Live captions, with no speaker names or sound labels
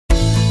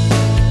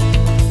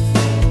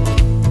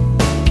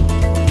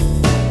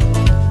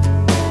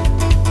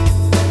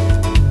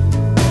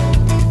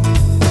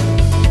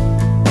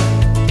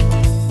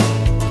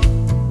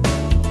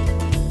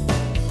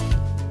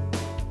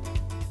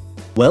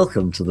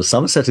Welcome to the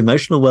Somerset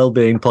Emotional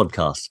Wellbeing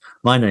Podcast.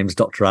 My name's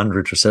Dr.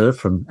 Andrew Tresilla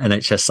from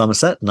NHS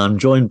Somerset, and I'm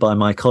joined by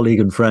my colleague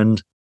and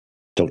friend,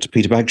 Dr.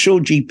 Peter Bagshaw,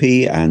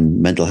 GP and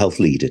Mental Health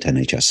Lead at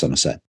NHS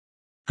Somerset.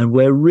 And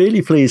we're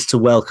really pleased to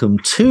welcome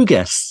two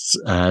guests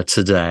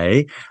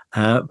today,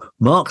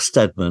 Mark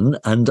Steadman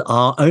and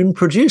our own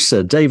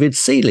producer, David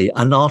Seeley.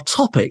 And our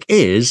topic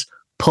is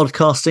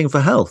podcasting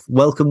for health.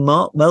 Welcome,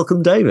 Mark.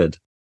 Welcome, David.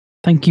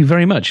 Thank you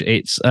very much.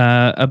 It's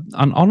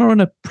an honour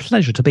and a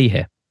pleasure to be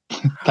here.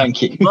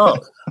 Thank you.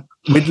 Mark,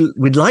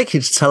 we'd like you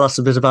to tell us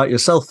a bit about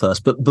yourself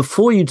first. But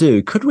before you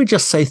do, could we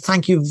just say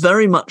thank you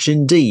very much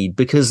indeed?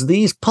 Because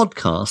these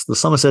podcasts, the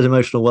Somerset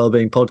Emotional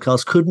Wellbeing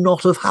Podcast, could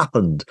not have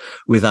happened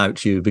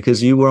without you,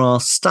 because you were our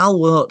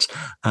stalwart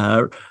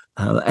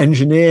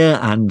engineer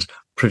and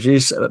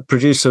producer,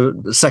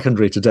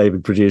 secondary to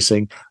David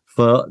producing,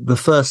 for the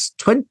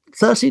first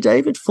 30,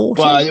 David? 40?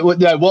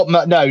 Well,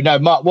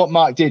 Mark, what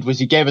Mark did was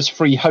he gave us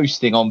free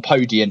hosting on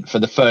Podiant for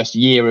the first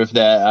year of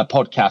the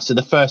podcast. So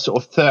the first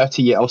sort of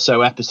 30 or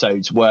so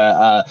episodes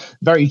were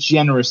very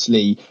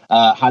generously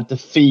had the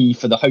fee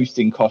for the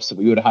hosting costs that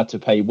we would have had to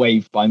pay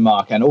waived by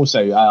Mark. And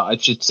also, I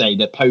should say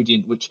that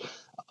Podiant, which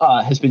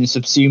has been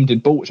subsumed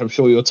and bought, which I'm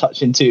sure you'll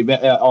touch into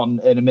on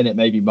in a minute,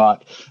 maybe,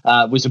 Mark,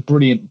 was a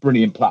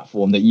brilliant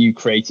platform that you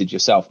created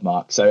yourself,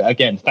 Mark. So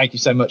again, thank you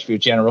so much for your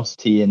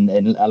generosity in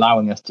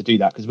allowing us to do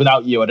that, because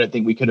without you, I don't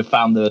think we could have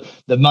found the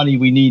money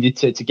we needed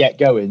to get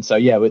going. So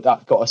yeah,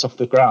 that got us off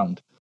the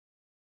ground.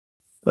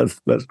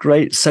 That's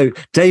great. So,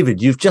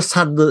 David, you've just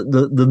had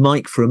the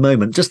mic for a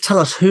moment. Just tell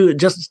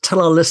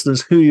our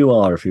listeners who you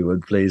are, if you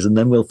would, please, and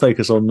then we'll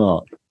focus on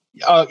Mark.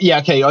 So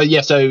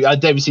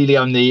David Seeley,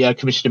 I'm the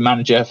Commissioner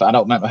Manager for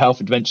Adult Mental Health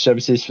and Dementia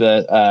Services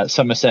for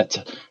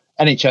Somerset,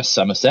 NHS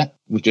Somerset.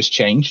 We've just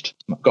changed.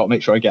 I've got to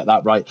make sure I get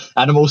that right.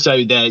 And I'm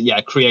also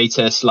the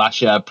creator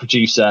 /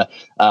 producer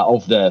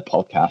of the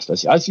podcast,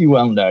 as you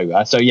well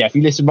know. So if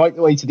you listen right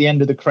the way to the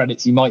end of the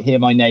credits, you might hear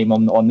my name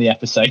on the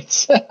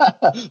episodes.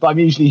 But I'm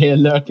usually here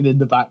lurking in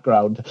the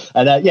background.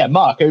 And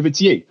Mark, over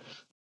to you.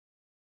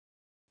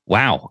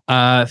 Wow.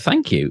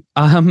 Thank you.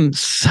 When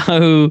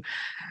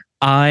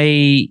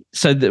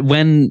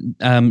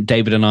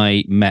David and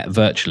I met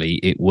virtually,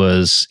 it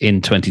was in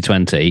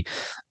 2020,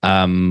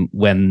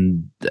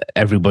 when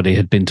everybody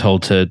had been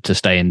told to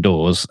stay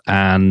indoors,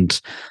 and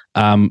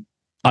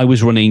I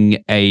was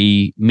running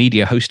a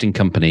media hosting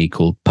company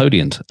called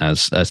Podiant,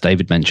 as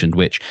David mentioned,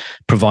 which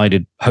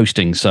provided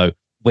hosting. So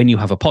when you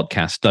have a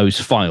podcast, those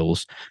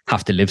files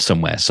have to live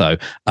somewhere. So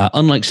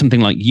unlike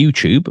something like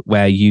YouTube,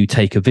 where you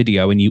take a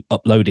video and you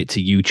upload it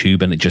to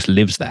YouTube and it just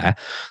lives there,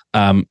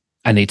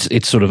 and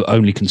it's sort of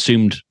only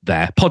consumed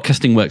there.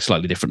 Podcasting works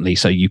slightly differently.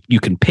 So you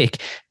can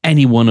pick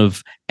any one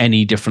of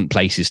any different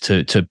places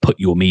to put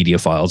your media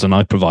files. And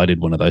I provided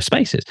one of those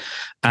spaces.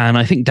 And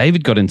I think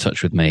David got in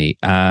touch with me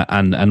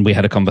and we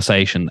had a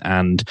conversation.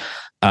 And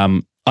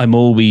I'm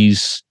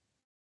always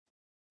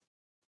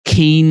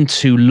keen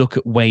to look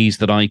at ways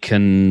that I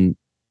can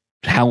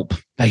help,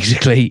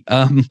 basically,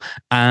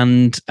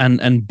 and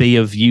be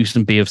of use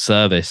and be of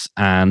service.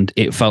 And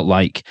it felt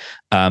like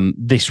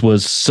this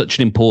was such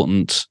an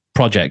important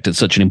project at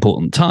such an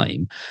important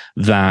time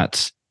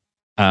that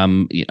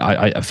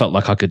I felt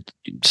like I could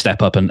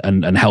step up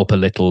and help a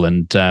little,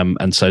 and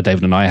so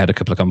David and I had a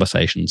couple of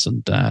conversations,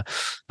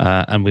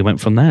 and we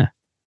went from there.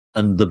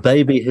 And the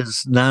baby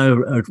has now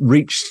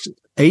reached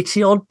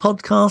 80 odd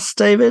podcasts,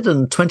 David,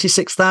 and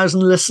 26,000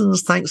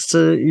 listens, thanks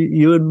to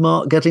you and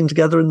Mark getting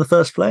together in the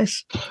first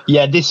place.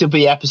 Yeah, this will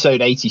be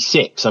episode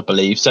 86, I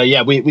believe. So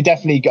yeah, we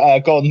definitely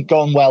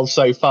gone well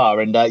so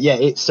far. And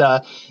it's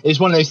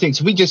one of those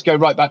things. We just go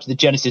right back to the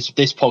genesis of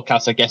this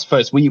podcast, I guess.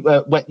 First,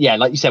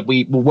 like you said,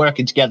 we were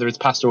working together as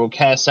Pastoral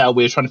Care Cell.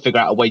 We were trying to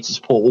figure out a way to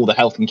support all the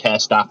health and care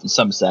staff in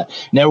Somerset.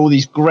 And there are all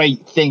these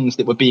great things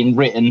that were being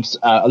written,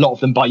 a lot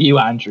of them by you,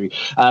 Andrew.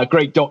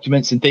 Great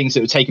documents and things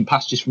that were taking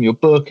passages from your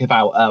book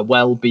about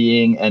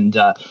well-being and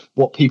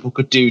what people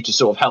could do to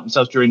sort of help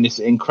themselves during this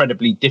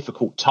incredibly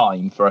difficult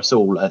time for us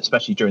all,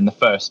 especially during the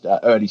first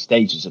early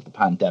stages of the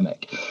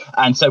pandemic.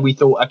 And so we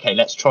thought, okay,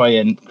 let's try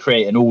and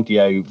create an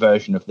audio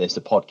version of this,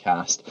 a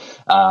podcast,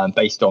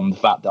 based on the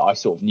fact that I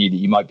sort of knew that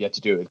you might be able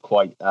to do it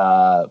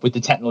with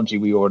the technology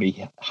we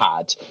already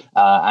had,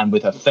 and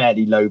with a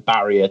fairly low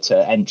barrier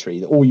to entry.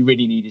 That all you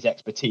really need is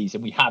expertise,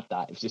 and we had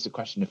that. It was just a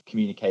question of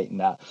communicating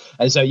that.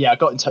 And so I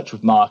got in touch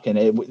with Mark,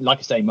 and like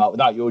I say, Mark,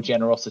 without your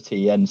generosity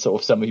and sort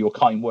of some of your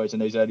kind words in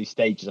those early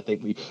stages, I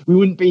think we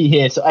wouldn't be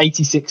here. So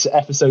 86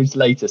 episodes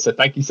later. So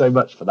thank you so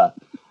much for that.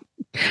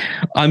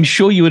 I'm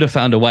sure you would have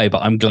found a way,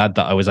 but I'm glad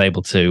that I was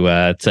able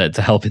to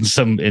help in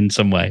some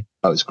way.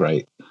 That was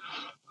great.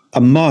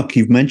 And Mark,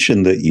 you've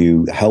mentioned that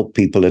you help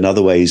people in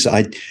other ways.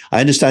 I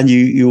understand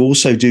you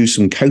also do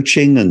some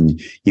coaching,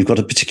 and you've got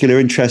a particular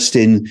interest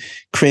in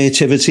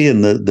creativity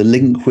and the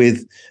link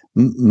with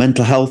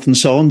mental health and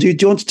so on. Do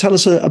you want to tell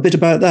us a bit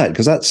about that?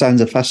 Because that sounds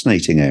a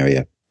fascinating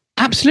area.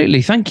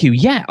 Absolutely. Thank you.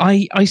 Yeah,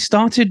 I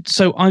started.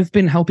 So I've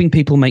been helping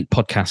people make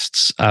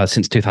podcasts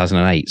since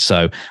 2008.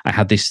 So I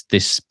had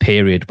this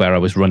period where I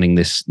was running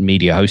this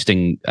media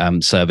hosting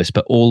service,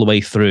 but all the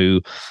way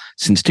through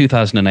since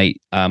 2008,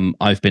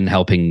 I've been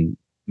helping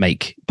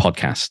make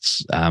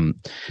podcasts.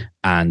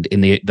 And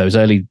in those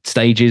early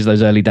stages,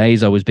 those early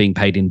days, I was being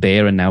paid in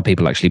beer, and now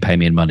people actually pay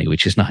me in money,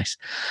 which is nice.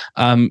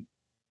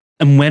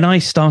 And when I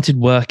started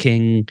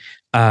working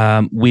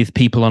with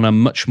people on a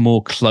much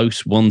more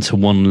close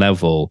one-to-one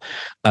level,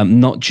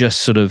 not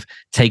just sort of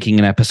taking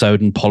an episode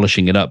and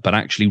polishing it up, but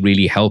actually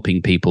really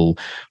helping people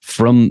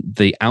from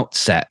the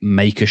outset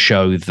make a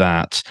show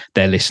that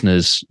their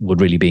listeners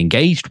would really be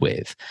engaged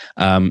with.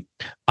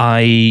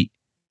 I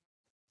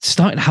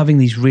started having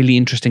these really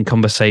interesting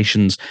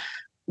conversations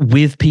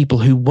with people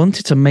who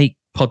wanted to make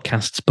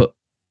podcasts, but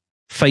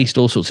faced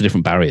all sorts of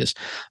different barriers.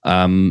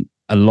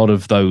 A lot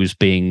of those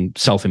being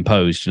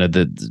self-imposed,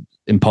 the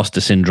imposter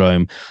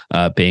syndrome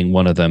being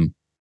one of them.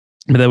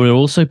 But there were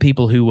also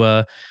people who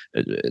were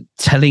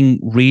telling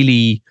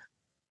really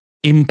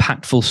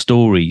impactful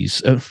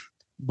stories,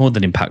 more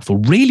than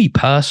impactful, really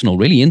personal,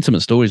 really intimate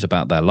stories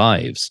about their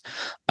lives,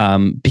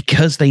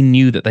 because they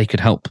knew that they could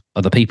help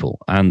other people.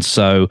 And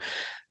so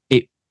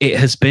it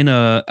has been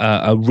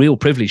a real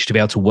privilege to be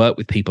able to work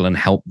with people and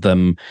help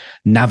them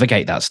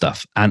navigate that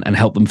stuff and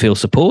help them feel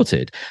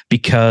supported,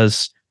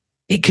 because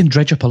it can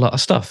dredge up a lot of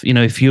stuff.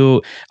 If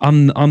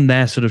I'm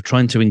there sort of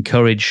trying to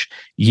encourage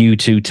you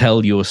to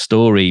tell your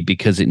story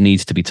because it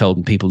needs to be told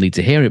and people need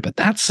to hear it. But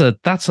that's a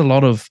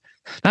lot of,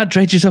 that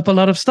dredges up a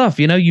lot of stuff.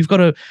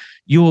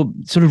 You're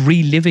sort of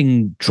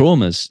reliving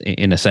traumas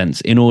in a sense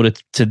in order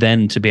to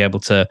then to be able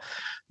to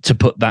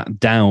put that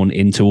down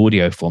into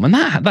audio form. And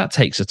that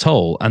takes a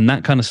toll, and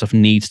that kind of stuff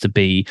needs to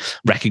be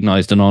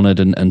recognized and honored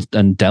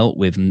and dealt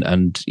with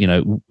and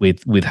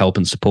with help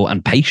and support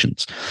and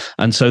patience.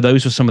 And so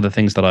those were some of the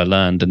things that I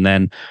learned. And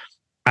then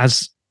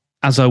as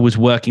I was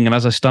working and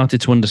as I started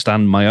to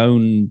understand my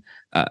own,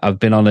 I've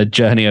been on a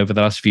journey over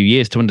the last few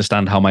years to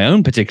understand how my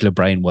own particular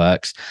brain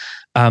works.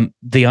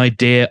 The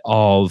idea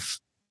of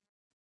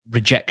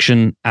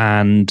rejection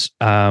and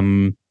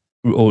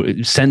or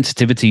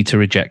sensitivity to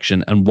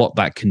rejection and what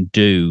that can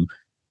do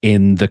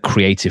in the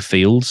creative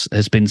fields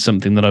has been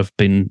something that I've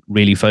been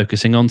really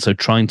focusing on. So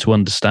trying to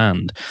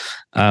understand,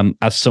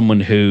 as someone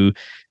who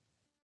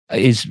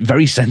is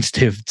very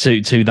sensitive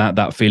to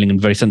that feeling and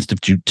very sensitive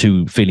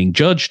to feeling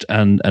judged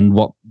and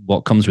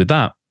what comes with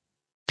that,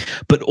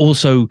 but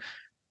also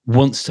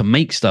wants to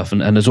make stuff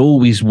and has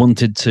always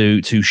wanted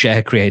to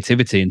share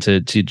creativity and to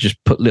just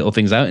put little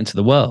things out into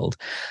the world.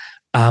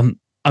 I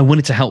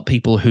wanted to help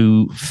people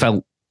who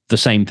felt the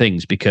same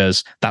things,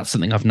 because that's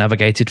something I've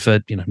navigated for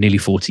nearly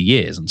 40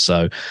 years. And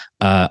so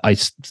I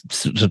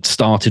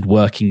started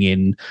working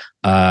in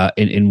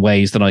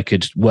ways that I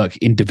could work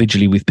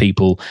individually with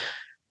people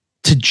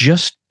to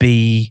just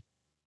be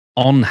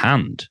on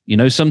hand.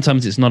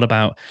 Sometimes it's not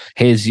about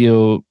here's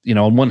your,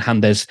 on one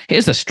hand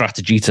here's the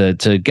strategy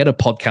to get a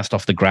podcast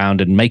off the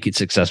ground and make it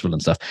successful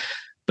and stuff.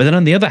 But then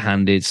on the other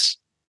hand, it's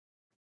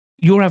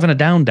you're having a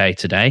down day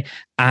today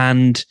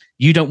and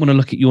you don't want to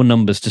look at your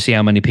numbers to see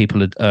how many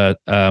people are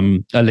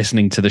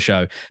listening to the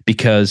show,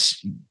 because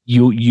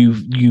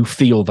you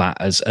feel that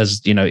as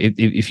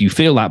if you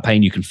feel that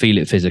pain, you can feel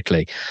it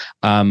physically.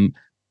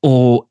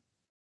 Or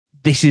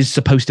this is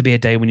supposed to be a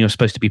day when you're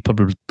supposed to be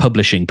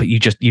publishing, but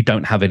you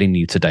don't have it in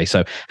you today.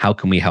 So how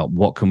can we help?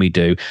 What can we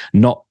do?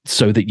 Not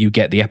so that you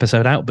get the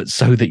episode out, but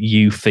so that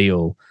you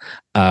feel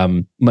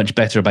much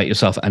better about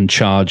yourself and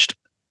charged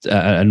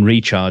and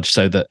recharged,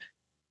 so that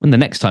when the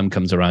next time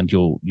comes around,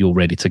 you're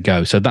ready to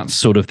go. So that's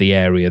sort of the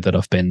area that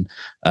I've been,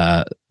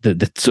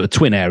 the sort of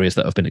twin areas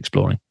that I've been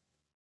exploring.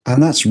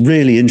 And that's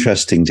really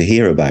interesting to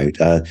hear about.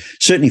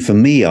 Certainly for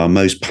me, our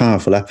most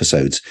powerful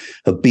episodes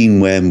have been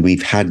when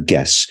we've had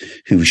guests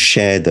who've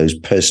shared those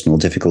personal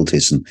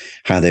difficulties and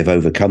how they've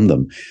overcome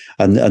them.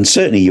 And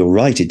certainly you're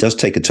right, it does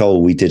take a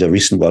toll. We did a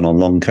recent one on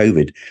long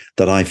COVID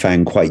that I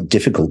found quite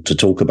difficult to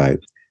talk about,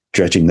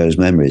 dredging those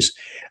memories.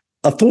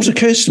 A thought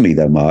occurs to me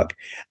though, Mark,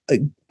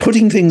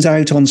 putting things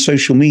out on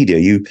social media,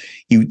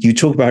 you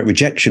talk about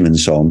rejection and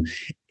so on.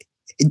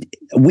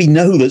 We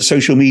know that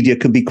social media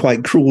can be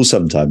quite cruel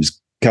sometimes,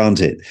 can't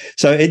it?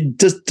 So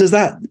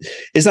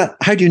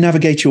how do you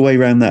navigate your way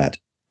around that?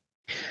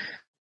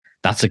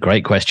 That's a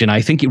great question.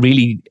 I think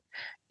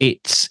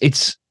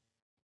it's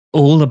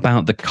all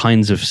about the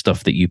kinds of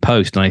stuff that you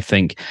post. And I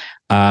think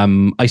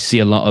I see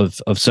a lot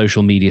of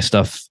social media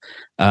stuff,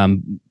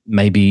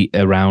 maybe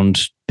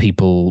around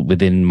people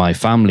within my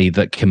family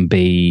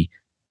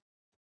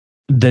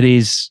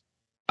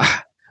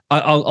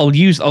I'll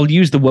use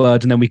the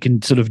word and then we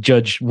can sort of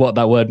judge what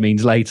that word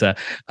means later.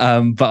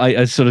 But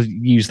I sort of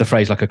use the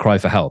phrase like a cry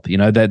for help.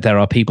 There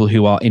are people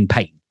who are in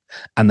pain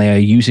and they are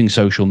using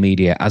social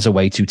media as a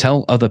way to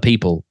tell other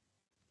people,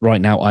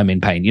 right now I'm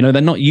in pain.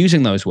 They're not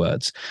using those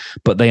words,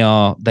 but they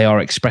are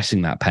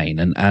expressing that pain.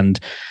 And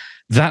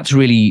That's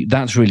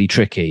really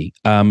tricky.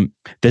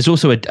 There's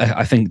also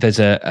I think there's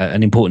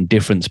an important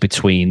difference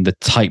between the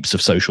types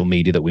of social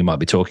media that we might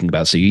be talking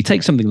about. So you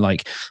take something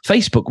like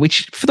Facebook,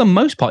 which for the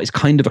most part is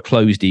kind of a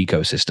closed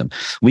ecosystem.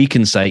 We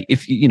can say,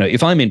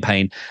 if I'm in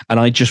pain and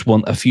I just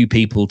want a few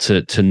people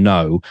to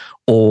know,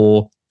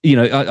 or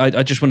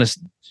I just want to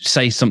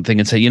say something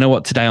and say, you know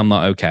what, today I'm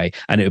not okay,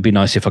 and it would be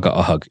nice if I got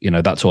a hug.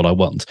 That's all I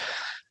want.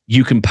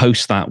 You can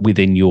post that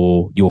within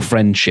your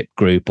friendship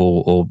group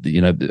or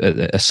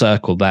a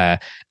circle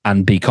there,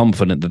 and be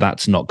confident that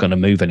that's not going to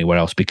move anywhere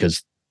else,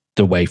 because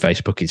the way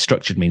Facebook is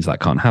structured means that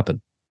can't happen.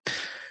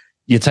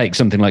 You take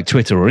something like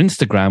Twitter or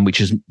Instagram,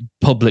 which is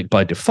public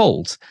by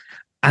default,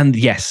 and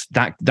yes,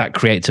 that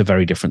creates a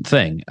very different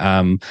thing.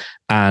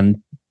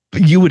 And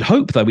you would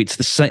hope, though, it's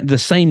the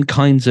same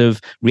kinds of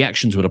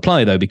reactions would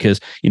apply, though, because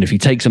if you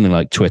take something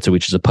like Twitter,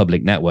 which is a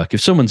public network,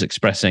 if someone's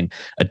expressing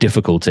a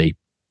difficulty.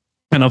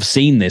 And I've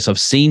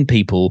seen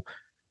people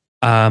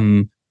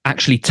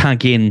actually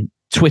tag in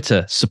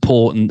Twitter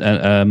support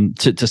and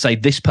to say,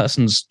 this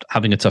person's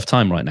having a tough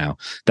time right now.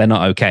 They're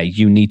not okay.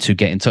 You need to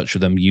get in touch with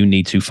them. You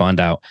need to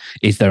find out,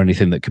 is there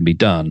anything that can be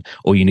done,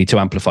 or you need to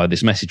amplify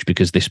this message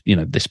because this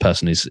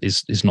person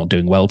is not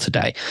doing well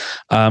today.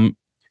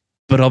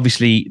 But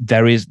obviously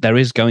there is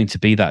going to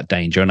be that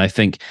danger, and I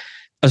think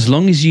as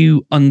long as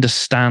you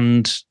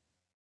understand.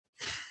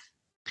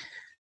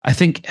 I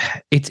think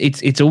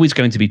it's always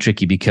going to be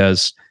tricky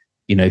because,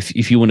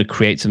 if you want to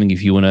create something,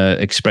 if you want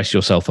to express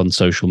yourself on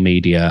social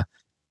media,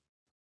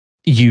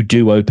 you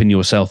do open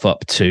yourself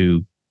up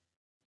to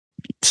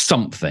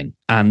something.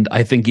 And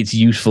I think it's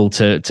useful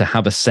to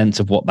have a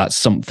sense of what that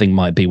something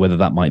might be, whether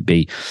that might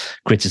be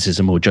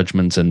criticism or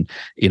judgment. And,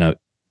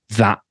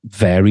 that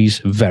varies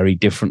very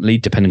differently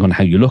depending on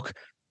how you look.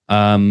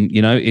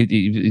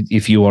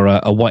 If you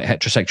are a white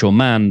heterosexual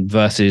man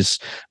versus,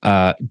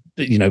 a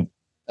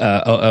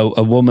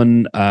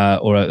woman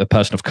or a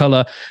person of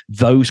color,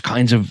 those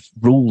kinds of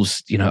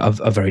rules,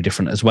 are very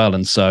different as well.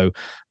 And so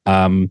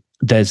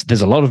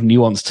there's a lot of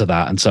nuance to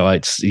that. And so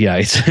it's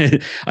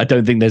I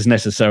don't think there's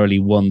necessarily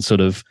one sort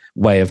of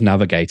way of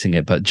navigating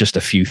it, but just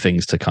a few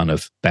things to kind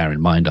of bear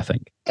in mind, I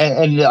think.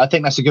 And I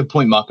think that's a good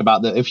point, Mark,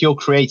 about that. If you're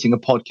creating a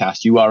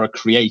podcast, you are a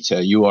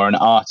creator, you are an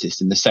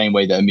artist in the same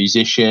way that a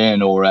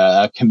musician or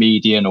a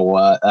comedian or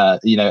a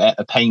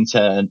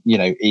painter,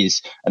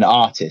 is an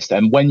artist.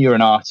 And when you're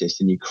an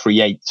artist and you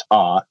create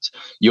art,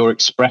 you're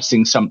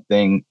expressing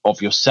something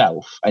of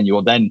yourself, and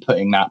you're then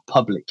putting that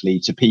publicly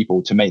to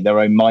people to make their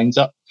own minds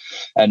up.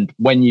 And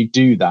when you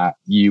do that,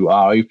 you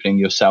are opening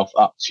yourself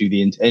up to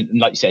and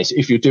like you say,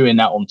 if you're doing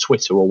that on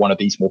Twitter or one of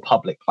these more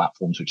public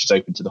platforms, which is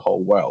open to the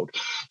whole world,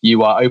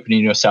 you are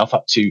opening yourself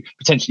up to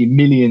potentially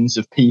millions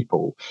of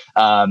people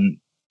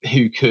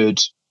who could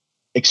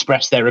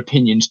express their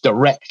opinions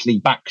directly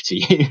back to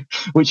you,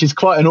 which is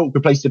quite an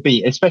awkward place to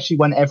be, especially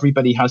when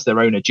everybody has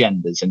their own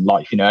agendas in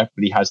life.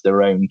 Everybody has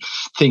their own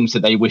things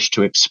that they wish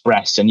to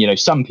express. And,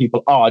 some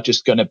people are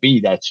just going to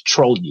be there to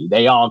troll you.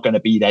 They are going to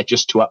be there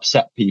just to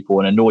upset people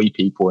and annoy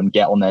people and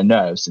get on their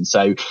nerves. And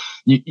so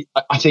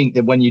I think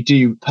that when you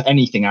do put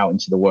anything out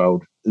into the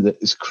world that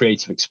is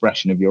creative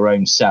expression of your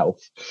own self,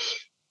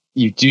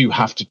 you do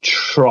have to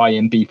try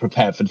and be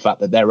prepared for the fact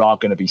that there are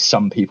going to be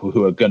some people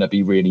who are going to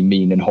be really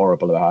mean and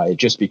horrible about it,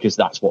 just because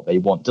that's what they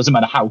want. Doesn't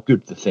matter how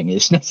good the thing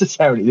is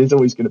necessarily. There's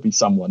always going to be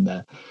someone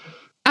there.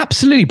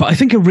 Absolutely. But I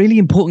think a really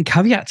important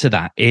caveat to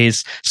that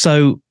is,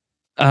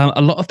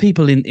 a lot of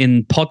people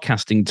in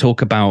podcasting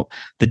talk about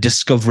the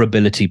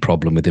discoverability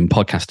problem within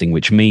podcasting,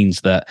 which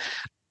means that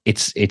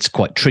it's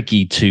quite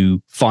tricky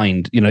to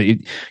find,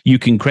 you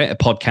can create a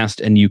podcast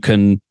and you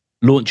can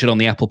launch it on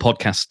the Apple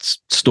Podcasts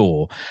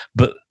store,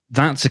 but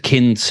that's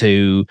akin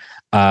to,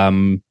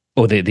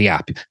 or the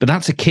app, but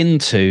that's akin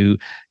to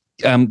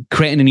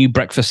creating a new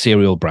breakfast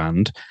cereal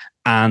brand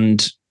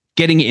and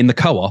getting it in the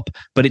co-op,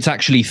 but it's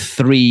actually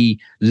 3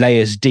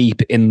 layers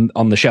deep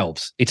on the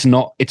shelves. It's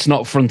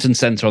not front and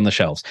center on the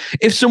shelves.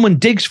 If someone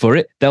digs for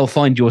it, they'll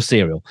find your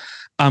cereal.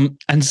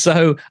 And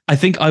so I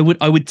think I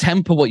would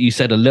temper what you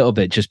said a little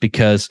bit, just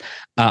because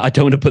I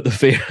don't want to put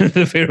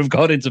the fear of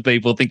God into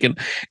people thinking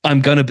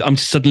I'm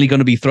suddenly going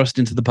to be thrust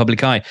into the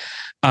public eye.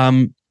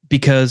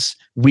 Because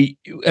we,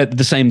 at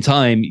the same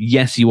time,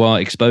 yes, you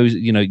are exposed,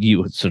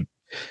 you sort of,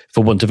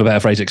 for want of a better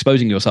phrase,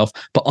 exposing yourself.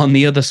 But on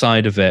the other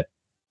side of it,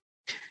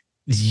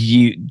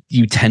 you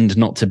tend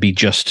not to be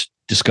just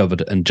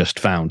discovered and just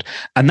found.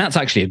 And that's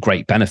actually a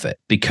great benefit,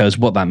 because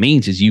what that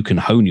means is you can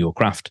hone your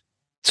craft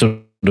sort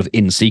of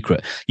in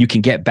secret. You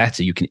can get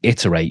better, you can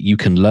iterate, you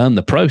can learn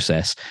the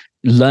process,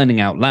 learning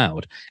out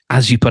loud.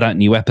 As you put out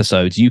new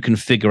episodes, you can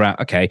figure out,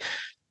 okay,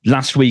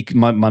 last week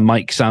my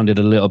mic sounded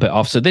a little bit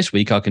off, so this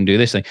week I can do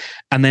this thing.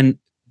 And then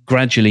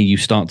gradually you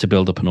start to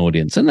build up an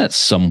audience. And at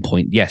some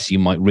point, yes, you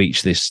might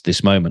reach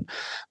this moment.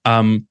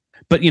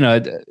 But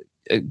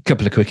a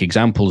couple of quick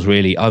examples,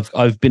 really.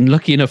 I've been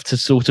lucky enough to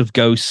sort of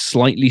go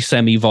slightly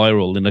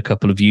semi-viral in a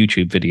couple of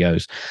YouTube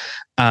videos.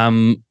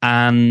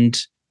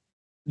 And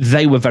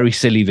they were very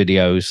silly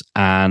videos,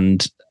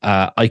 and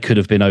I could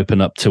have been open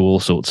up to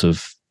all sorts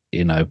of,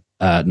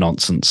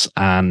 nonsense.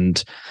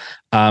 And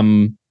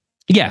the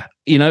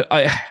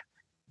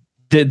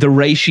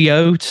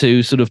ratio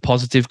to sort of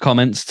positive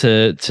comments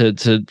to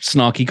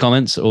snarky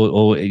comments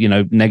or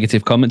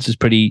negative comments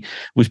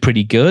was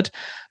pretty good.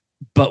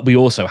 But we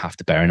also have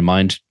to bear in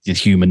mind the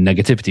human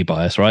negativity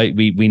bias, right?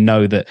 We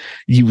know that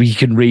we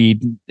can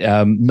read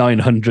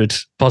 900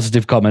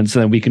 positive comments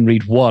and then we can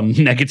read one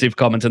negative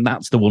comment, and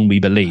that's the one we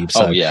believe.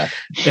 So. Oh yeah,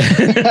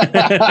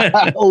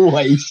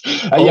 always.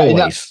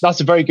 Yeah,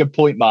 that's a very good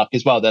point, Mark.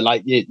 As well, they're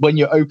like when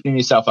you're opening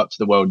yourself up to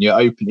the world,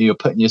 and you're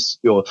putting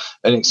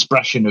an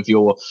expression of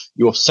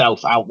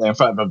yourself out there in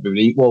front of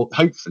everybody. Well,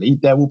 hopefully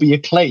there will be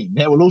acclaim.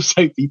 There will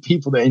also be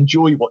people that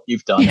enjoy what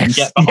you've done and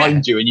get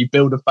behind you, and you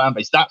build a fan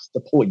base. That's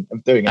the point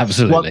of doing it.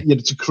 Absolutely.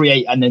 To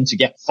create and then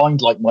to find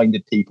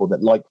like-minded people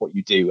that like what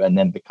you do and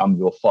then become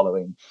your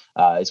following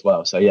as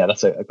well. So yeah,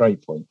 that's a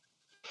great point.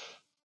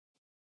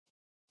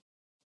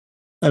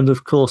 And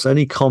of course,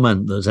 any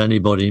comment that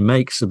anybody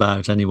makes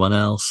about anyone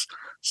else,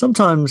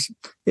 sometimes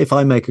if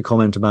I make a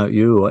comment about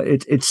you,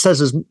 it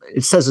says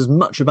as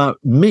much about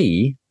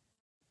me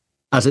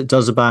as it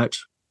does about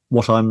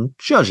what I'm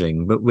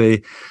judging. But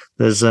I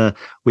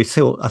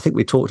think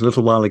we talked a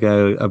little while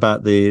ago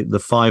about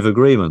the 5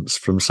 agreements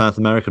from South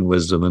American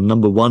wisdom, and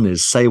number 1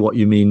 is say what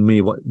you mean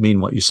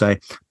what you say,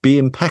 be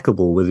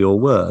impeccable with your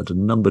word,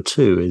 and number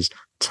 2 is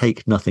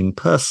take nothing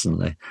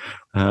personally.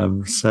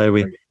 So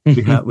we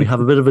have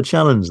a bit of a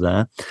challenge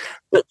there.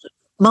 But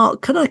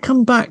Mark, can I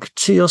come back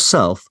to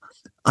yourself?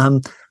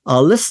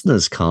 Our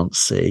listeners can't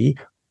see,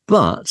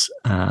 but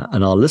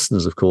and our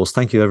listeners, of course,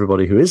 thank you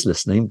everybody who is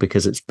listening,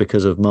 because it's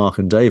because of Mark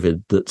and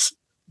David that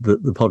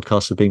the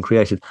podcast have been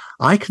created.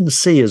 I can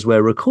see as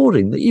we're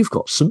recording that you've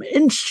got some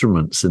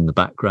instruments in the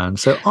background.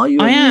 So are you?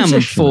 I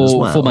am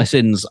for my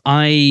sins.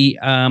 I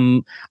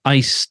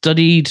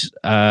studied.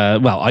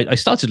 I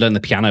started learning the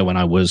piano when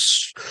I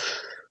was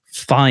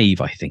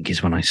 5, I think,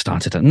 is when I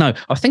started. No,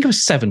 I think I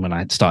was 7 when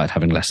I started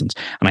having lessons,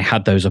 and I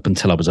had those up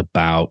until I was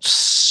about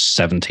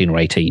 17 or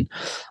 18.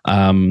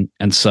 And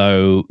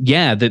so,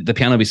 yeah, the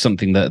piano is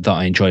something that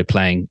I enjoy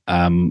playing.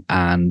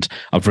 And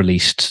I've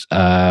released,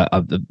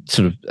 I've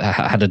sort of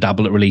had a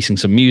dabble at releasing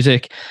some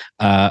music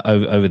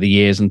over the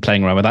years and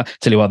playing around with that.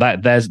 Tell you what,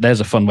 there's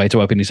a fun way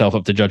to open yourself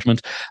up to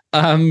judgment.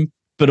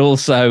 But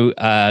also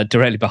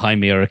directly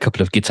behind me are a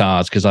couple of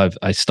guitars, because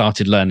I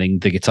started learning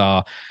the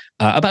guitar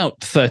about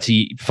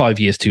 35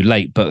 years too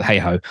late, but hey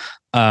ho.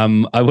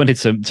 I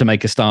wanted to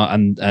make a start,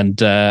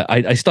 and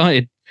I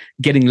started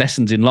getting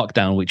lessons in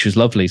lockdown, which was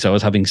lovely. So I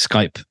was having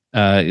Skype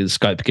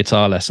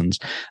guitar lessons,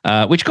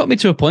 which got me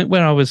to a point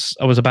where I was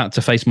about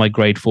to face my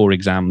grade 4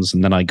 exams,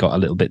 and then I got a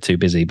little bit too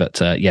busy. But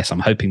yes, I'm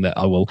hoping that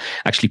I will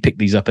actually pick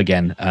these up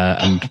again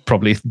and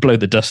probably blow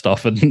the dust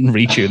off and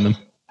retune them.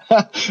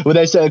 Well,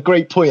 there's a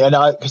great point. And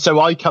I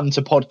come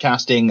to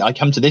podcasting. I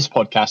come to this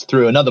podcast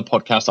through another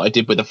podcast that I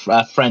did with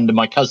a friend and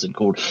my cousin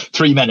called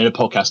 3 Men in a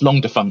Podcast,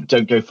 long defunct.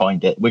 Don't go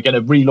find it. We're going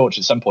to relaunch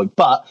at some point.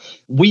 But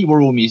we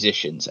were all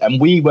musicians,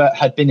 and we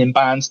had been in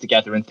bands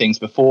together and things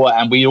before,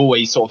 and we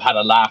always sort of had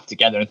a laugh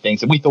together and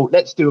things. And we thought,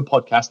 let's do a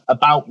podcast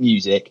about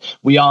music.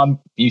 We are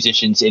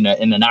musicians in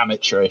an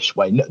amateurish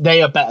way.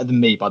 They are better than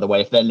me, by the way,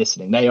 if they're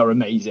listening. They are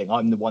amazing.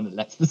 I'm the one that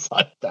lets the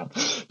side down.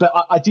 But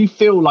I do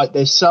feel like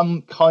there's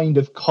some kind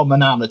of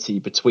commonality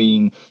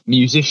between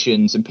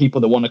musicians and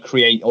people that want to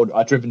create or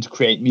are driven to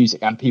create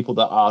music, and people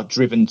that are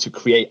driven to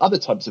create other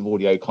types of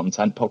audio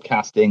content,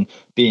 podcasting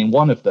being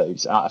one of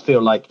those. I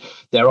feel like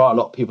there are a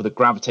lot of people that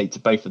gravitate to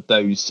both of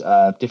those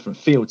different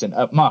fields. And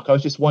Mark, I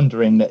was just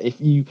wondering that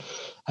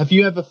have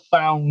you ever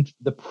found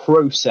the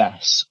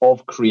process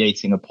of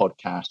creating a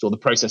podcast, or the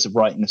process of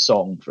writing a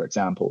song, for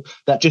example,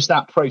 that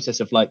process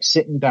of like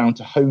sitting down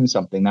to hone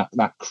something,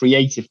 that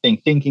creative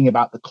thing, thinking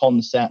about the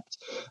concept,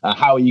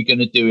 how are you going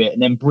to do it,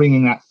 and then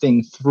bringing that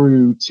thing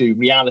through to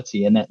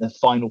reality and the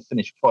final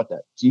finished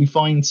product? Do you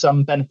find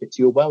some benefit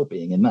to your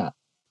well-being in that?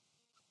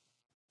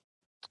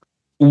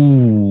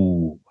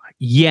 Ooh,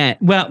 yeah.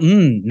 Well,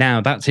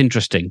 now that's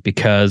interesting,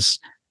 because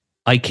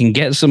I can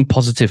get some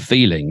positive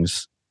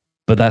feelings,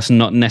 but that's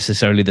not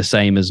necessarily the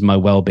same as my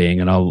well-being,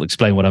 and I'll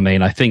explain what I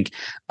mean. I think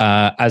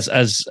as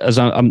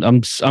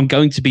I'm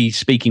going to be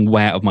speaking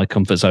way out of my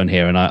comfort zone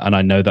here, and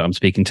I know that I'm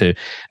speaking to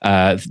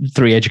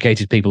 3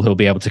 educated people who'll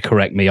be able to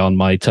correct me on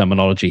my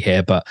terminology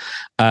here. But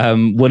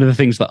one of the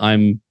things that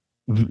I'm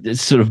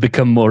sort of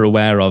become more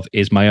aware of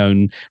is my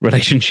own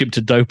relationship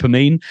to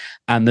dopamine,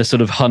 and the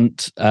sort of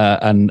hunt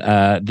and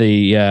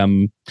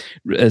the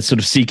sort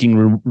of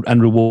seeking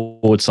and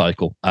reward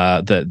cycle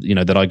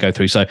that I go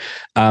through. So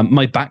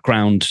my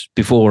background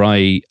before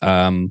I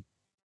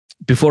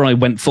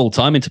went full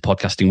time into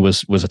podcasting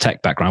was a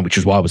tech background, which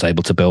is why I was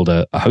able to build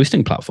a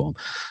hosting platform.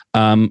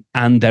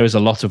 And there is a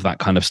lot of that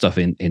kind of stuff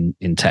in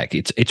tech.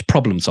 It's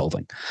problem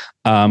solving.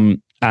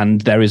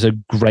 And there is a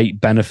great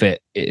benefit.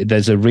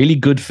 There's a really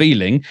good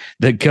feeling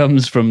that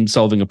comes from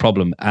solving a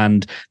problem.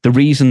 And the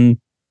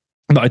reason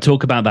But I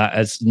talk about that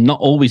as not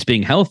always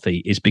being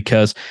healthy is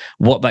because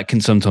what that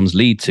can sometimes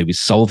lead to is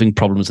solving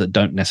problems that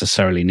don't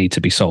necessarily need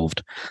to be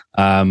solved,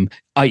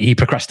 i.e.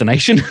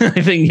 procrastination.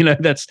 I think,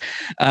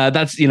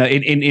 that's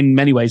in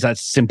many ways,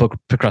 that's simple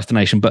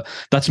procrastination, but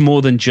that's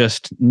more than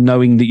just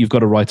knowing that you've got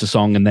to write a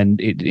song and then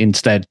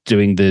instead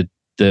doing the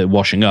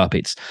washing up.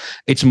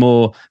 It's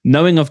more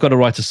knowing I've got to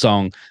write a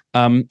song.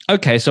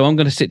 Okay, so I'm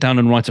going to sit down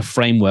and write a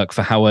framework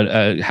for how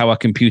a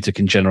computer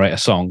can generate a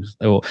song,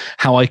 or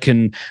how I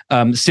can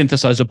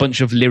synthesize a bunch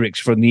of lyrics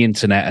from the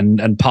internet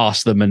and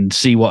parse them and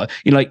see what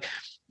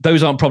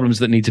those aren't problems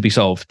that need to be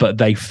solved, but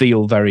they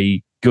feel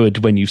very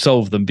good when you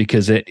solve them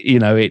because it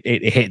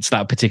hits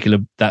that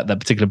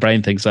particular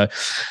brain thing. So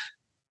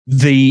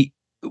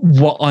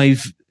what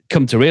I've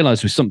come to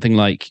realize with something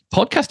like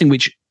podcasting,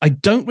 which I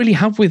don't really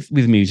have with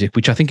music,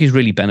 which I think is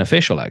really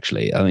beneficial,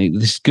 actually. I mean,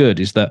 this is good,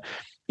 is that,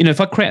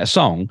 if I create a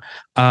song,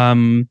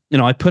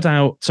 I put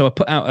out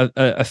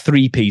a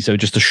 3P, so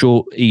just a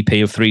short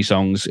EP of 3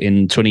 songs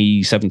in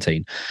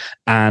 2017.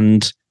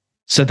 And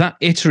so that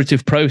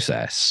iterative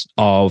process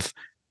of,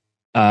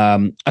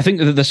 I think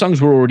that the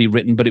songs were already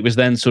written, but it was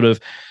then sort of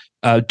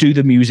do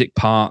the music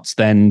parts,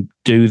 then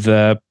do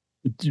the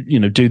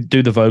do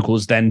the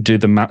vocals, then do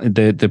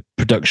the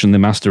production, the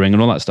mastering,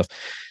 and all that stuff.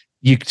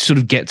 You sort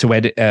of get to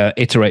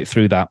iterate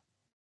through that,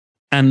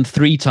 and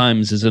 3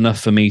 times is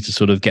enough for me to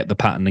sort of get the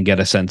pattern and get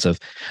a sense of.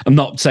 I'm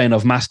not saying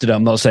I've mastered it.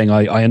 I'm not saying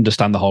I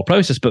understand the whole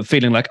process, but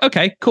feeling like,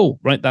 okay, cool,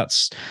 right?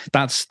 That's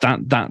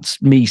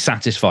me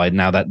satisfied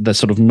now. That the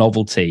sort of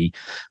novelty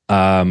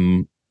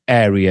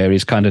area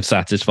is kind of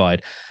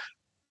satisfied.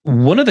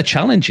 One of the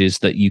challenges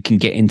that you can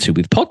get into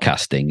with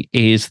podcasting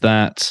is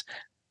that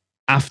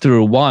after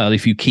a while,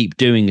 if you keep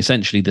doing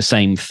essentially the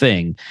same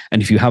thing, and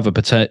if you have a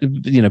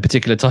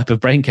particular type of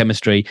brain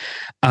chemistry,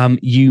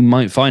 you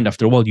might find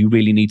after a while you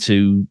really need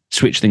to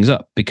switch things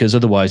up, because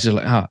otherwise it's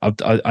like,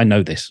 I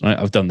know this, right?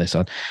 I've done this.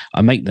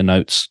 I make the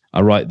notes,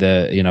 I write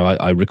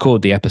I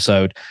record the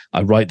episode,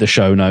 I write the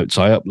show notes,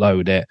 I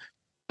upload it,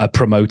 I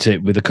promote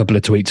it with a couple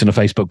of tweets and a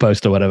Facebook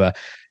post or whatever,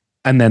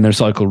 and then the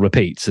cycle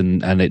repeats,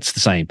 and it's the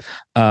same.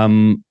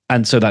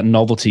 And so that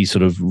novelty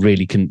sort of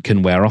really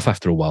can wear off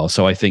after a while.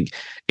 So I think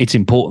it's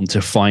important to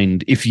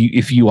find, if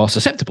you are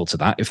susceptible to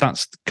that, if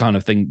that's the kind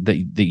of thing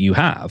that you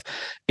have,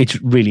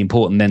 it's really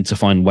important then to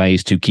find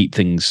ways to keep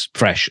things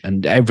fresh,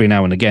 and every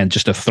now and again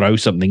just to throw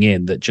something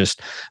in that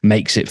just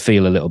makes it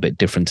feel a little bit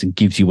different and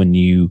gives you a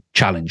new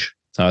challenge.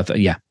 So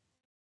yeah.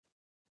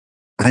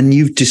 And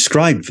you've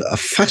described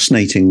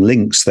fascinating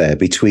links there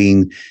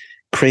between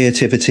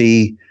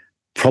creativity,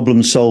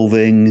 problem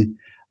solving,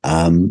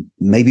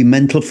 maybe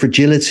mental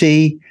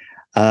fragility,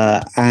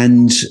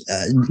 and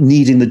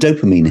needing the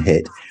dopamine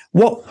hit.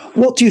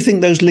 What do you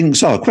think those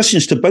links are?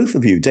 Questions to both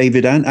of you,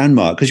 David and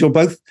Mark, because you're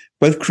both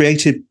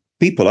creative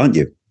people, aren't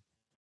you?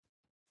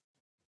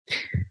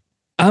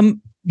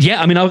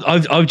 Yeah, I mean,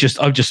 I've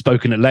just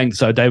spoken at length.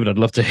 So, David, I'd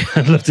love to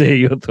hear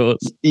your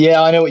thoughts.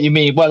 Yeah, I know what you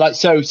mean. Well,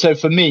 so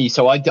for me,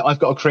 I've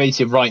got a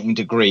creative writing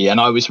degree, and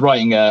I was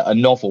writing a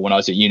novel when I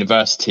was at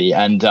university,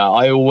 and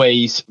I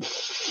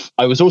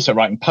was also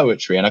writing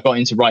poetry, and I got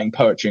into writing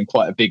poetry in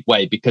quite a big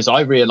way because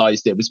I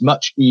realised it was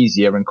much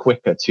easier and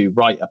quicker to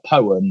write a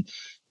poem,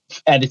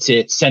 edit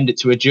it, send it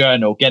to a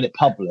journal, get it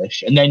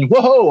published, and then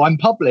whoa, I'm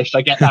published.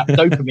 I get that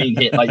dopamine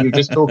hit like you were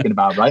just talking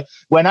about, right?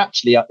 When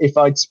actually, if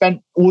I'd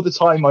spent all the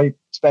time I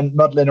spent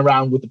muddling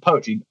around with the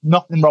poetry,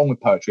 nothing wrong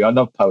with poetry, I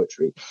love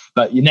poetry,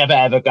 but you're never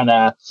ever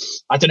gonna,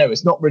 I don't know,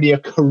 it's not really a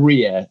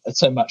career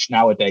so much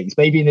nowadays.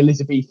 Maybe in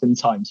Elizabethan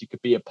times you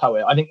could be a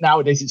poet. I think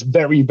nowadays it's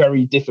very,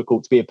 very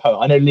difficult to be a poet.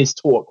 I know Liz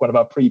Talk, one of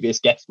our previous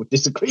guests, would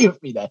disagree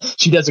with me there.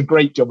 She does a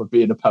great job of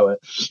being a poet.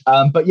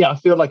 But yeah, I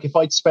feel like if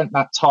I'd spent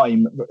that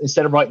time,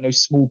 instead of writing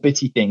those small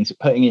bitty things,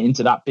 putting it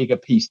into that bigger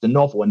piece, the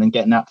novel, and then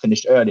getting that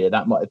finished earlier,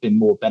 that might have been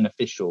more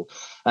beneficial.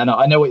 And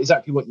I know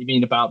exactly what you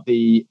mean about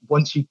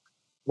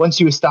once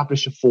you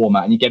establish a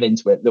format and you get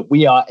into it, that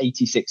we are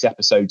 86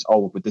 episodes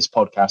old with this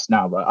podcast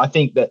now, right? I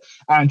think that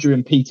Andrew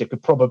and Peter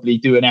could probably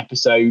do an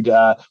episode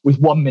with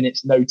 1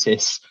 minute's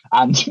notice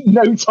and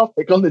no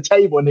topic on the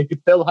table, and they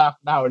could fill half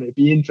an hour and it'd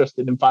be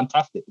interesting and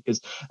fantastic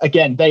because,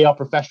 again, they are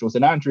professionals.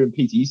 And Andrew and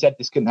Peter, you said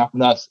this couldn't happen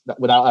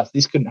without us.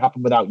 This couldn't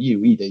happen without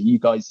you either. You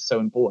guys are so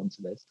important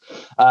to this.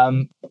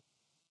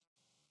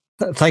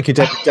 Thank you,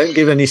 David. Don't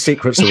give any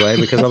secrets away,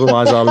 because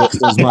otherwise our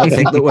listeners might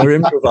think that we're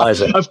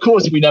improvising. Of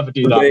course, we never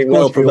do that. We're being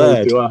well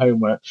prepared. We do our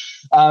homework.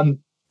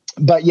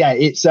 But yeah,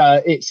 it's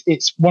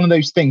one of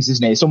those things,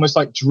 isn't it? It's almost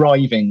like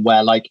driving,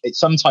 where like it's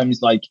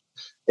sometimes like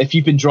if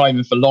you've been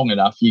driving for long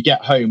enough, you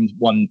get home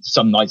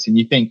some nights and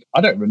you think,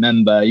 I don't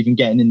remember even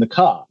getting in the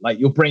car. Like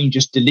your brain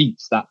just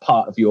deletes that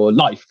part of your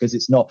life because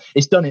it's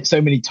done it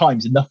so many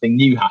times and nothing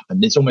new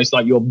happened. It's almost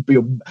like you're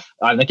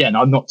and again,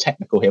 I'm not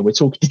technical here. We're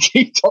talking to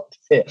two doctors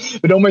here,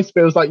 but it almost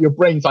feels like your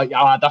brain's like,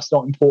 that's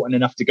not important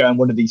enough to go in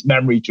one of these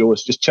memory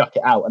drawers, just chuck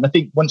it out. And I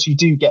think once you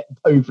do get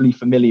overly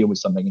familiar with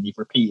something and you've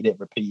repeated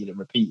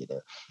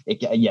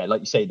it, yeah, like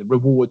you say, the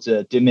rewards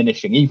are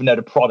diminishing, even though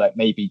the product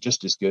may be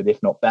just as good,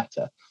 if not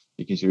better,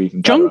 because you're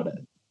even better at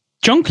it.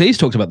 John Cleese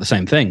talked about the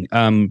same thing.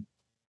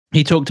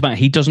 he talked about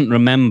he doesn't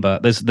remember.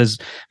 There's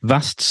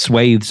vast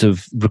swathes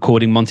of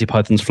recording Monty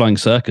Python's Flying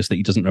Circus that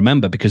he doesn't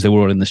remember because they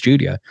were all in the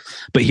studio,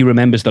 but he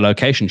remembers the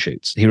location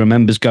shoots. He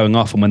remembers going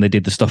off and when they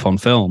did the stuff on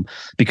film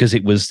because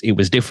it was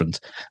different.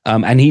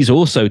 And he's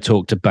also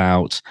talked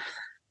about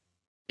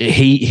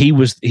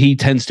he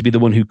tends to be the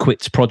one who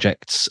quits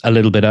projects a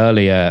little bit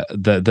earlier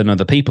than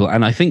other people,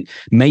 and I think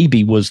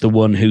maybe was the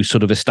one who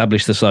sort of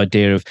established this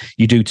idea of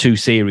you do 2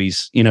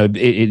 series,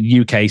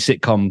 UK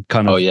sitcom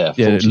kind of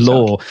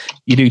law.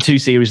 You do 2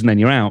 series and then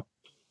you're out,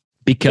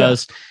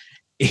 because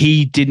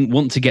he didn't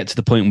want to get to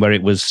the point where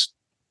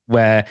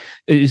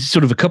it's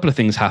sort of a couple of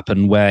things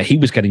happened where he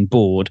was getting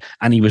bored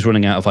and he was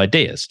running out of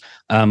ideas,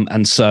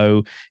 and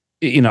so.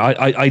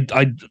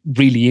 I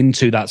really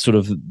into that sort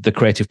of the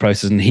creative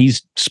process, and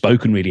he's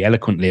spoken really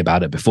eloquently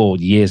about it before,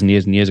 years and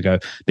years and years ago,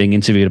 being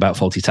interviewed about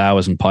Fawlty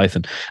Towers and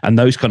Python, and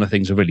those kind of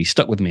things have really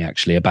stuck with me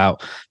actually.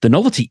 About the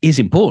novelty is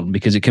important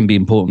because it can be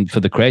important for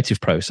the creative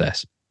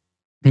process.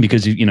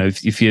 Because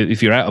if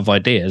you're out of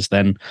ideas,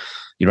 then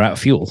you're out of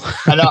fuel.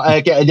 And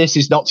again, this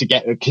is not to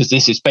get, because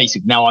this is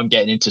basic. Now I'm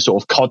getting into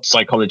sort of COD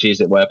psychology, as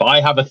it were. But I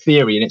have a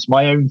theory, and it's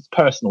my own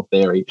personal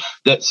theory,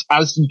 that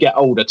as you get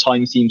older,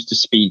 time seems to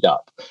speed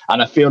up.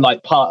 And I feel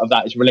like part of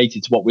that is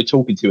related to what we're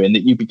talking to, in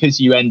that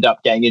because you end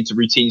up getting into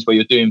routines where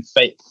you're doing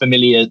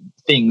familiar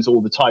things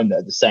all the time that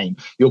are the same,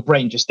 your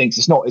brain just thinks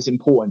it's not as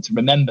important to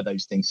remember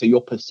those things. So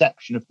your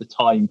perception of the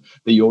time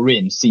that you're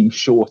in seems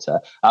shorter.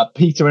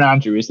 Peter and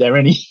Andrew, does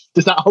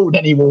that hold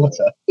any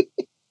water?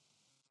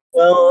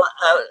 Well,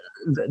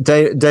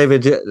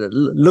 David,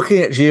 looking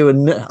at you,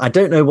 and I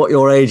don't know what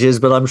your age is,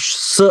 but I'm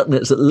certain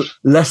it's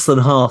less than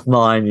half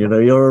mine.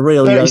 You're a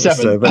real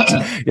 37. youngster, but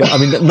I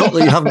mean, not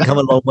that you haven't come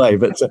a long way,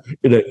 but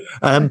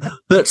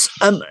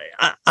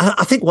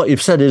I think what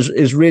you've said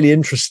is really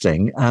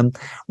interesting.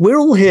 We're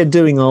all here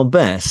doing our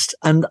best,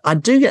 and I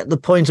do get the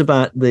point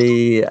about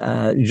the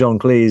John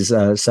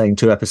Cleese saying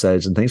 2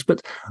 episodes and things,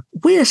 but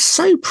we're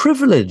so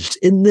privileged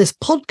in this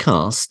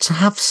podcast to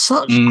have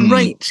such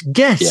great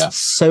guests,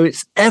 so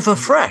it's ever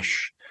fresh.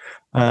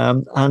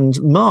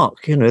 And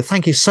Mark,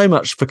 thank you so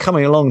much for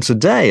coming along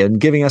today and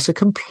giving us a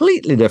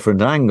completely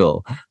different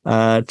angle,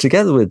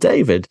 together with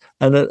David,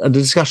 and a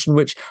discussion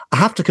which I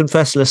have to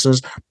confess,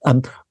 listeners,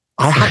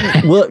 I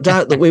hadn't worked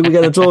out that we were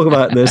going to talk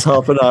about this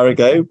half an hour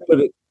ago, but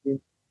it's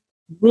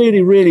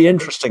really, really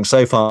interesting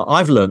so far.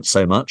 I've learned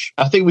so much.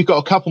 I think we've got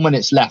a couple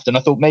minutes left, and I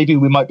thought maybe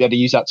we might be able to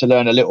use that to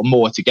learn a little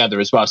more together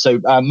as well. So,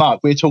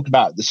 Mark, we were talking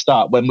about at the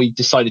start, when we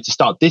decided to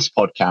start this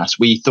podcast,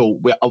 we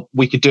thought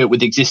we could do it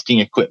with existing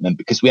equipment,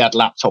 because we had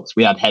laptops,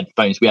 we had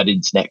headphones, we had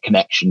internet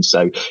connection.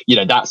 So,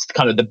 that's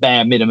kind of the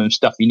bare minimum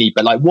stuff you need.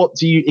 But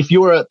if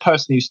you're a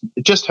person who's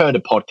just heard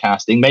of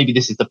podcasting, maybe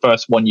this is the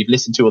first one you've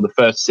listened to or the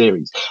first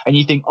series, and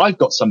you think, I've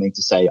got something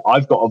to say,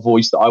 I've got a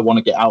voice that I want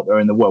to get out there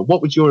in the world,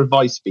 what would your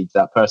advice be to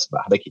that person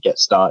about how they could get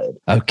started?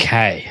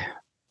 Okay.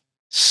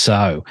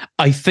 So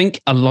I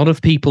think a lot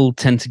of people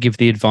tend to give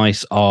the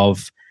advice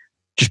of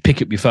just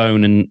pick up your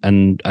phone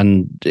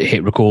and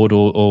hit record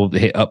or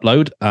hit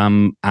upload.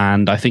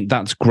 And I think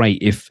that's great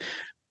if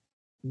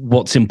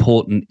what's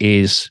important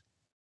is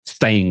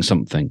saying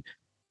something.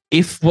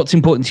 If what's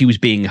important to you is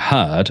being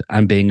heard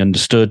and being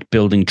understood,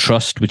 building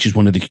trust, which is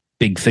one of the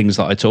big things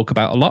that I talk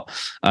about a lot,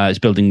 is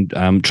building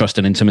trust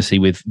and intimacy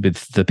with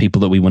the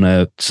people that we want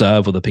to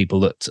serve, or the people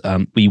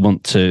that we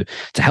want to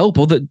help,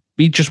 or that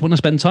we just want to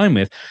spend time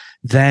with,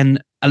 then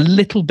a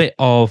little bit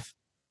of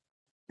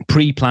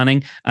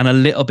pre-planning and a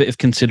little bit of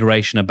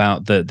consideration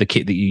about the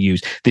kit that you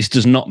use. This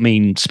does not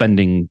mean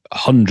spending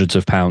hundreds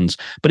of pounds,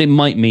 but it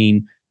might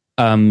mean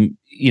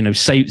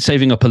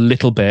saving up a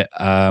little bit,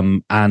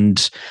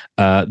 and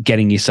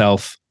getting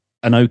yourself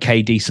an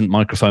okay decent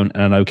microphone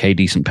and an okay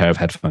decent pair of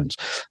headphones.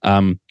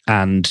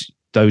 And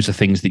those are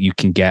things that you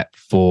can get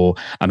for,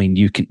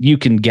 you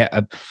can get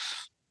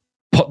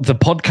the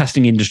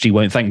podcasting industry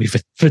won't thank me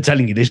for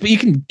telling you this, but you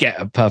can get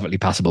a perfectly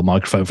passable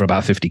microphone for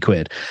about 50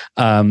 quid,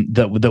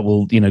 that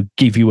will,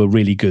 give you a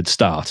really good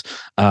start.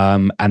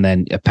 And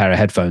then a pair of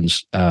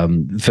headphones,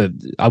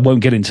 I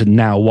won't get into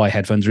now why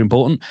headphones are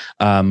important.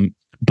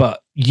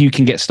 But you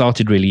can get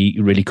started really,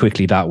 really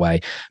quickly that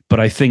way. But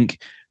I think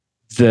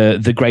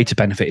the greater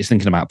benefit is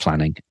thinking about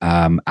planning,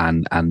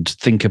 and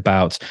think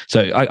about.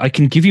 So I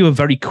can give you a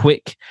very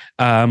quick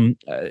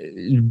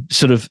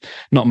sort of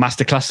not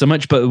masterclass so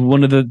much, but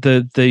one of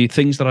the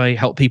things that I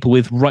help people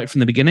with right from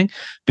the beginning,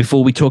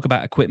 before we talk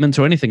about equipment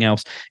or anything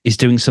else, is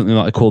doing something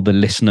that I call the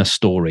listener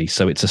story.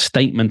 So it's a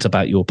statement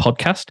about your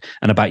podcast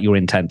and about your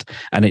intent,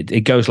 and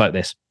it goes like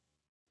this: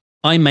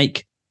 I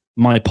make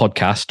my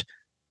podcast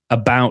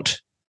about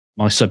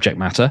my subject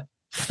matter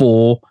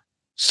for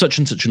such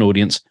and such an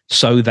audience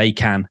so they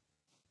can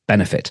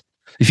benefit.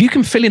 If you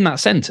can fill in that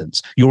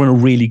sentence, you're on a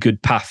really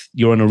good path.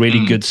 You're on a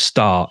really good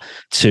start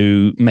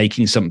to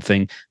making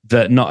something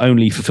that not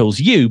only fulfills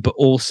you, but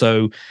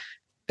also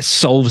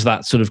solves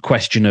that sort of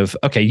question of,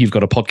 okay, you've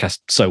got a podcast,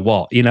 so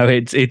what?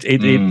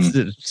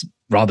 It's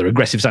rather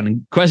aggressive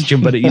sounding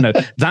question, but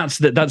that's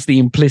the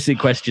implicit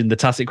question, the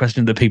tacit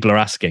question that people are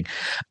asking.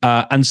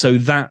 And so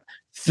that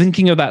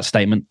thinking of that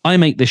statement. I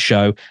make this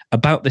show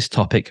about this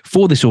topic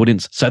for this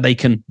audience so they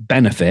can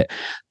benefit.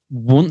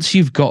 Once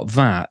you've got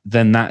that,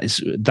 then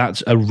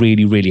that's a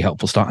really, really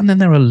helpful start. And then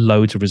there are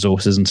loads of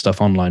resources and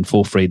stuff online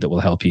for free that will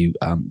help you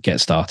get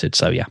started.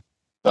 So yeah.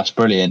 That's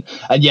brilliant.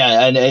 And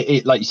yeah, and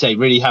it, like you say,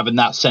 really having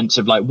that sense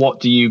of like, what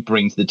do you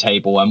bring to the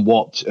table, and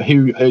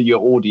who are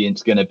your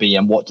audience going to be,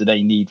 and what do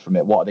they need from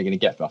it? What are they going to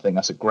get from it? I think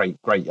that's a great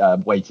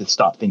way to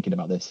start thinking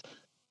about this.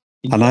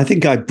 And I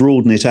think I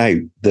broaden it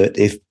out that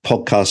if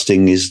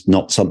podcasting is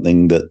not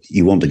something that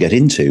you want to get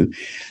into,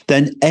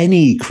 then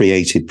any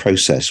creative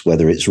process,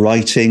 whether it's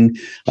writing,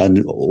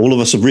 and all of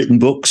us have written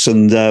books,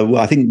 and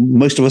I think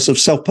most of us have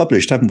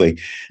self-published, haven't we?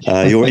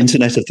 Your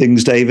Internet of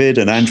Things, David,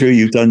 and Andrew,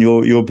 you've done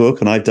your book,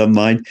 and I've done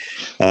mine.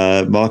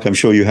 Mark, I'm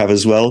sure you have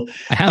as well.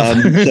 I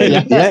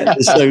have.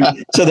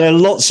 So there are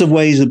lots of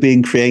ways of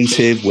being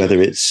creative,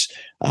 whether it's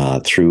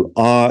through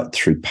art,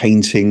 through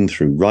painting,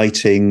 through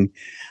writing.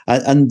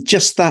 And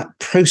just that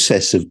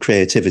process of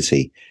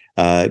creativity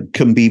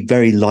can be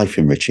very life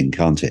enriching,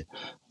 can't it?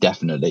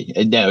 Definitely.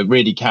 No, it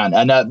really can.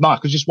 And Mark,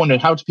 I was just wondering,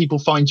 how do people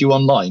find you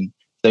online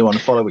if they want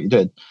to follow what you're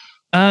doing?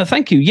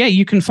 Thank you. Yeah,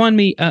 you can find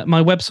me at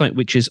my website,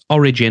 which is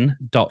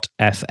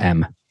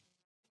origin.fm.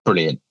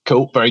 Brilliant.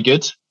 Cool. Very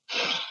good.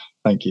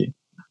 Thank you.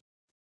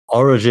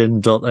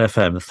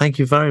 Origin.fm. Thank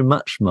you very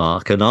much,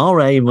 Mark. And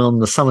our aim on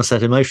the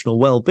Somerset Emotional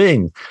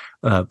Wellbeing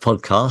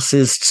podcast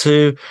is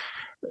to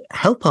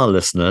help our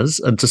listeners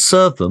and to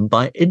serve them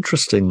by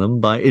interesting them,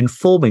 by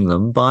informing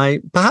them, by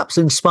perhaps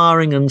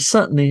inspiring, and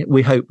certainly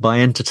we hope by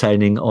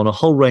entertaining on a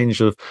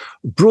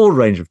broad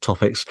range of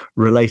topics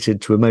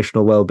related to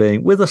emotional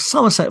well-being, with a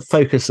Somerset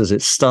focus as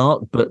its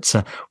start. But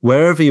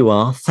wherever you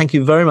are, thank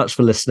you very much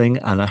for listening,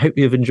 and I hope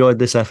you've enjoyed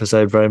this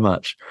episode very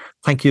much.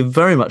 Thank you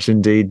very much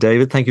indeed,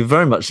 David. Thank you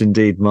very much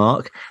indeed,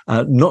 Mark,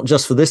 not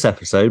just for this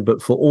episode,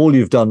 but for all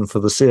you've done for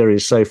the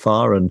series so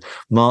far, and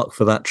Mark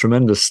for that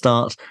tremendous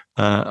start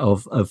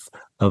of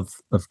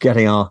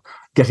getting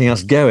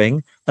us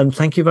going. And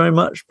thank you very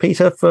much,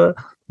 Peter, for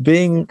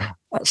being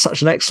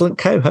such an excellent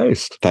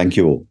co-host. Thank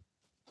you all.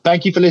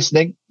 Thank you for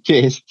listening.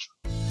 Cheers.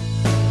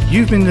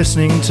 You've been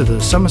listening to the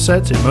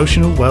Somerset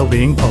Emotional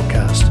Wellbeing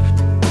Podcast,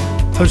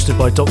 hosted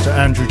by Dr.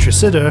 Andrew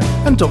Tresidder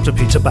and Dr.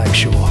 Peter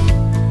Bagshaw.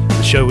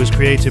 The show was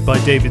created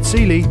by David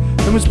Seeley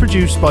and was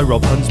produced by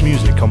Rob Huns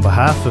Music on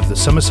behalf of the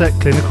Somerset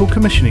Clinical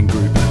Commissioning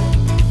Group.